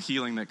find the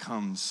healing that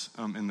comes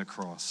in the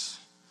cross.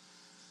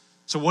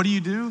 So what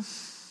do?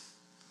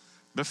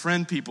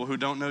 Befriend people who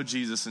don't know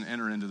Jesus and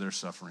enter into their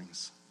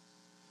sufferings.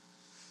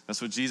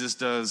 That's what Jesus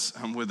does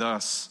with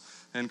us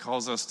and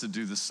calls us to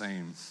do the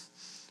same.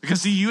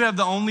 Because see, you have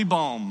the only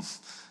balm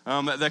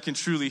that can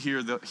truly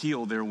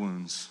heal their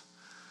wounds.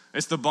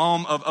 It's the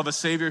balm of a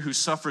Savior who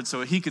suffered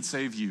so he could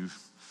save you.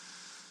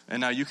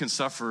 And now you can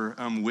suffer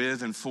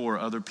with and for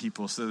other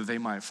people so that they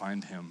might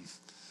find him.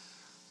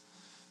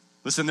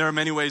 Listen, there are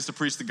many ways to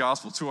preach the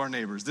gospel to our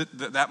neighbors.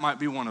 That might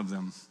be one of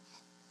them.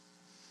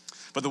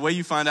 But the way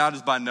you find out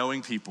is by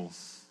knowing people,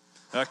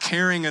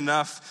 caring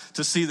enough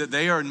to see that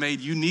they are made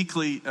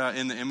uniquely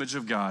in the image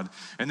of God.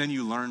 And then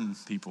you learn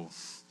people.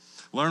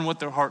 Learn what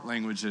their heart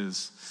language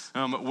is.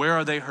 Where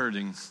are they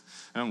hurting?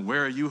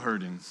 Where are you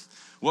hurting?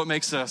 What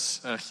makes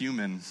us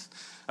human?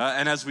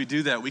 And as we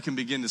do that, we can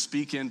begin to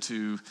speak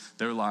into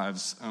their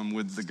lives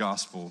with the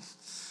gospel.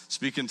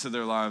 Speak into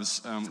their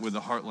lives with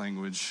a heart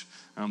language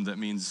that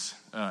means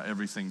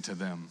everything to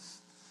them.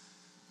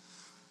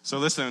 So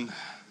listen,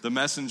 the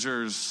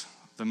messengers,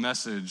 the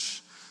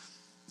message,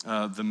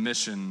 the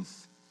mission,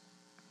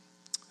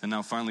 and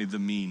now finally the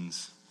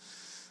means.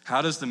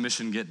 How does the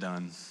mission get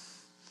done?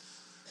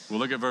 We'll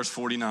look at verse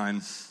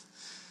 49.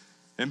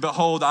 And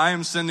behold, I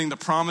am sending the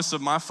promise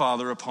of my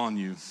Father upon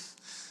you.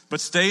 But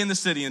stay in the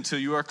city until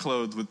you are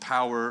clothed with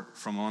power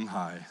from on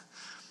high.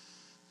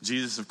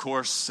 Jesus, of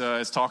course,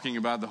 is talking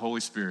about the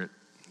Holy Spirit.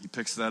 He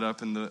picks that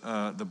up in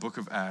the book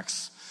of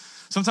Acts.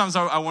 Sometimes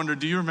I wonder,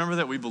 do you remember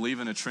that we believe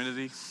in a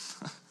Trinity?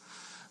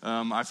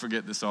 I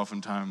forget this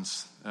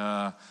oftentimes.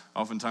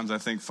 Oftentimes I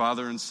think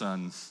Father and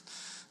Son,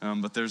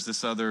 but there's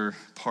this other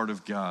part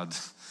of God,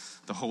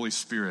 the Holy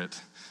Spirit.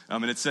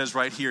 And it says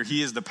right here,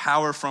 he is the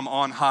power from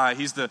on high.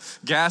 He's the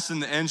gas in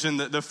the engine,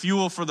 the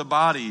fuel for the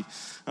body.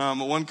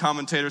 One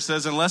commentator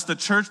says, unless the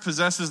church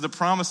possesses the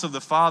promise of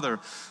the Father,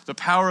 the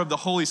power of the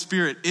Holy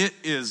Spirit, it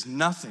is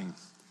nothing.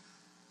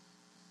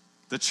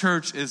 The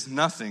church is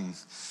nothing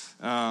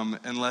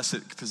unless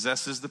it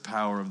possesses the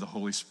power of the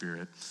Holy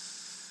Spirit.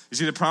 You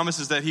see, the promise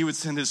is that he would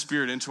send his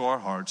Spirit into our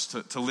hearts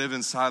to live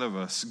inside of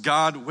us,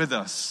 God with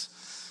us.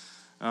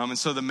 And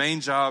so the main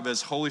job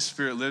as Holy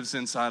Spirit lives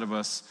inside of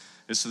us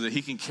is so that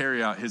he can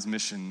carry out his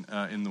mission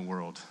in the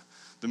world,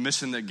 the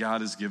mission that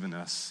God has given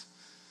us.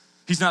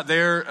 He's not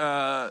there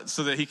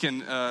so that he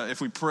can,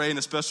 if we pray in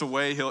a special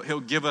way, he'll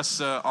give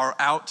us our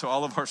out to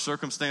all of our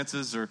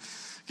circumstances, or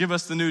give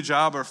us the new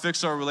job, or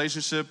fix our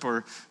relationship,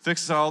 or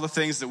fix all the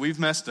things that we've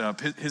messed up.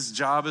 His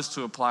job is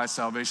to apply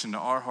salvation to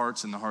our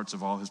hearts and the hearts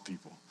of all his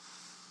people.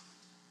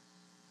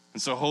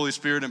 And so Holy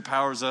Spirit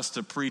empowers us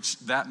to preach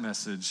that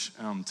message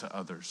to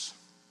others.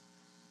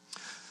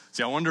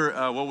 See, I wonder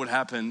what would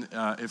happen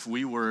if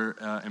we were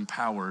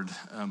empowered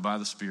by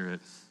the Spirit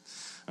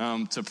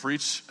to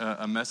preach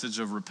a message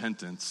of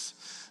repentance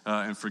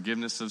and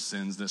forgiveness of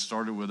sins that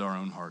started with our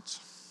own hearts.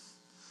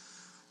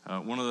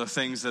 One of the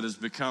things that has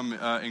become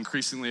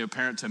increasingly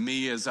apparent to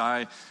me as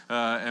I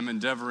am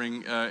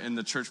endeavoring in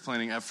the church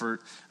planting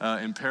effort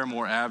in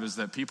Paramore Ave is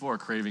that people are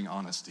craving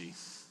honesty.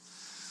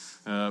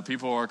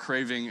 People are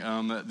craving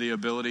the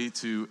ability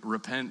to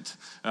repent,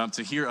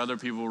 to hear other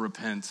people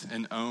repent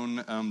and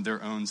own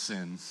their own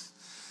sin.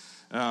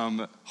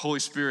 Holy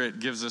Spirit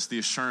gives us the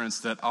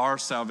assurance that our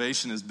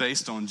salvation is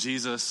based on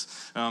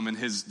Jesus and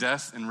his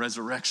death and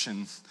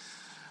resurrection.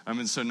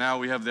 And so now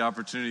we have the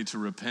opportunity to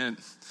repent,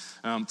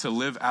 to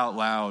live out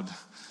loud,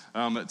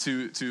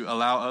 to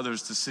allow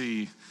others to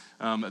see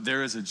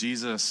there is a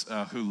Jesus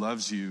who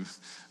loves you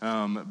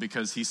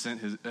because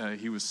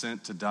he was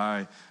sent to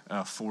die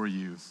for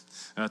you,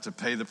 to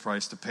pay the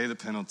price, to pay the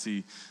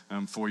penalty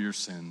for your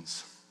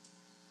sins.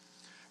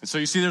 And so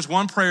you see, there's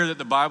one prayer that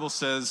the Bible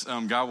says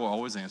God will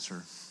always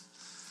answer: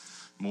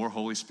 more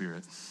Holy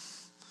Spirit.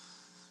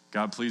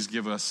 God, please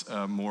give us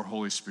more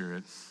Holy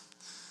Spirit.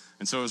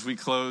 And so as we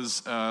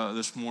close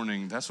this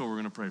morning, that's what we're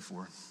going to pray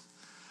for.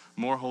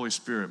 More Holy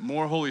Spirit.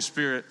 More Holy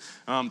Spirit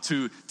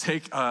to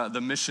take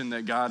the mission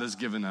that God has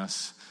given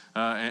us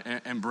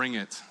and bring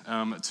it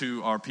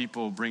to our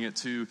people, bring it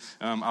to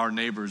our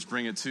neighbors,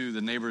 bring it to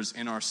the neighbors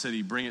in our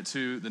city, bring it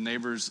to the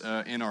neighbors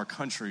in our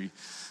country,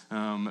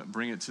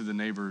 bring it to the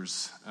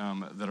neighbors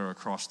that are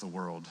across the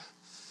world.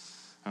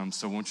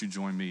 So won't you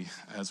join me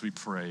as we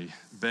pray,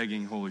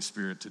 begging Holy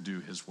Spirit to do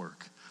his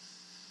work.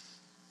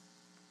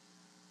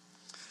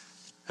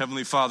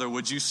 Heavenly Father,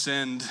 would you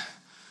send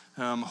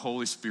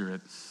Holy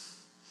Spirit?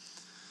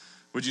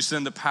 Would you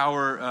send the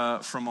power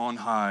from on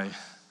high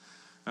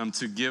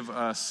to give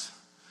us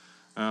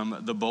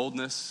the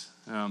boldness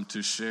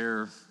to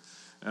share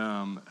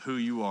who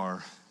you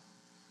are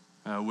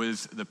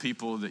with the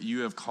people that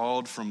you have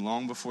called from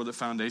long before the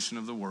foundation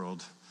of the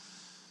world?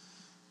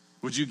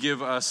 Would you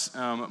give us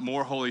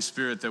more Holy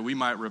Spirit that we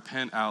might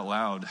repent out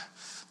loud,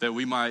 that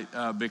we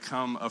might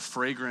become a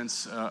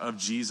fragrance of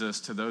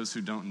Jesus to those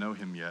who don't know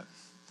him yet?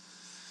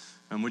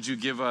 And would you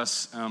give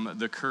us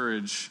the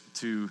courage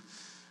to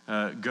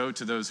go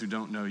to those who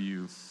don't know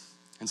you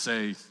and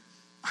say,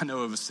 I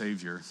know of a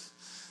Savior.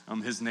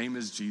 His name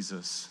is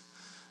Jesus.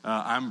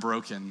 I'm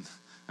broken,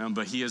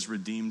 but he has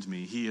redeemed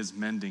me. He is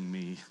mending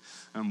me.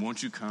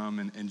 Won't you come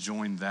and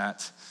join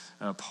that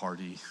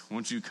party?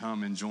 Won't you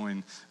come and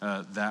join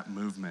that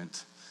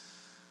movement?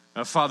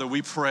 Father,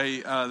 we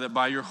pray that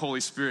by your Holy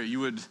Spirit,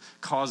 you would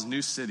cause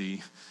New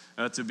City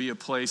to be a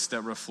place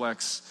that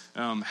reflects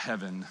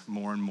heaven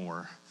more and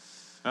more.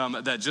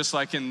 That just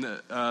like in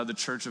the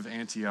church of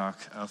Antioch,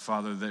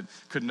 Father, that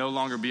could no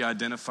longer be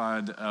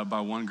identified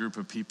by one group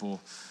of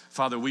people.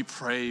 Father, we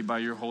pray by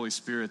your Holy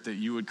Spirit that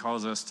you would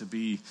cause us to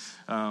be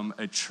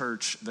a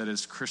church that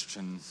is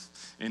Christian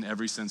in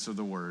every sense of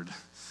the word.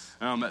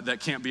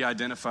 That can't be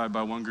identified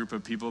by one group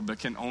of people, but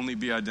can only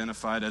be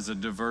identified as a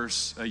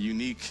diverse, a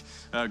unique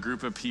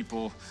group of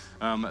people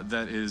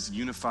that is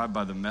unified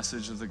by the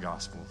message of the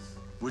gospel.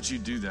 Would you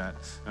do that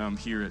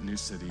here at New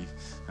City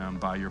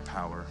by your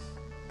power?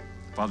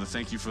 Father,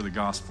 thank you for the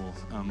gospel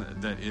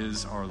that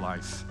is our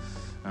life.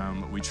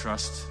 We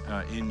trust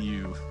in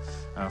you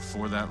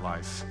for that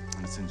life.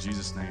 And it's in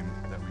Jesus' name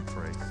that we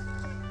pray.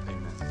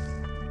 Amen.